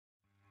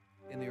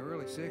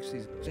early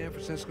 60s, San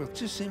Francisco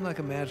just seemed like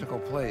a magical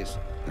place.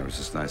 There was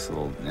this nice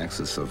little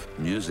nexus of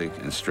music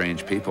and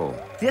strange people.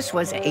 This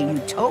was a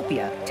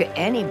utopia to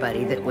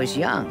anybody that was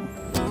young.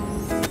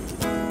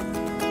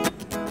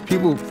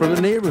 People from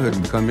the neighborhood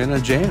would come in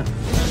and jam.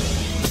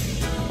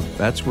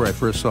 That's where I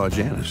first saw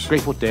Janis.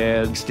 Grateful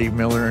Dead, Steve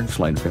Miller, and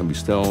Sly and Family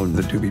Stone,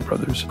 the Doobie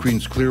Brothers,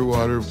 Creedence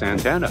Clearwater,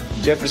 Santana.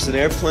 Jefferson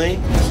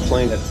Airplane is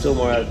playing at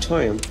Fillmore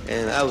Auditorium,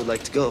 and I would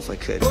like to go if I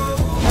could.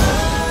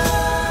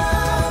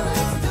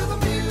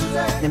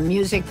 The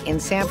music in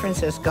San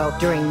Francisco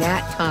during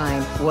that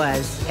time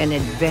was an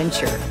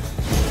adventure.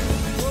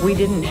 We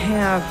didn't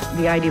have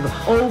the idea of,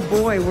 oh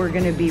boy, we're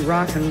going to be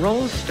rock and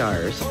roll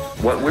stars.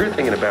 What we're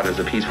thinking about is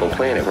a peaceful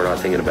planet. We're not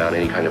thinking about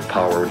any kind of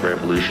power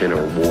revolution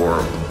or war.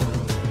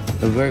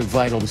 A very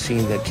vital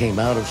scene that came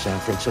out of San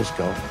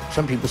Francisco.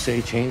 Some people say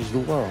it changed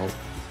the world.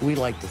 We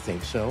like to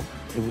think so.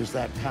 It was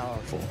that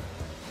powerful.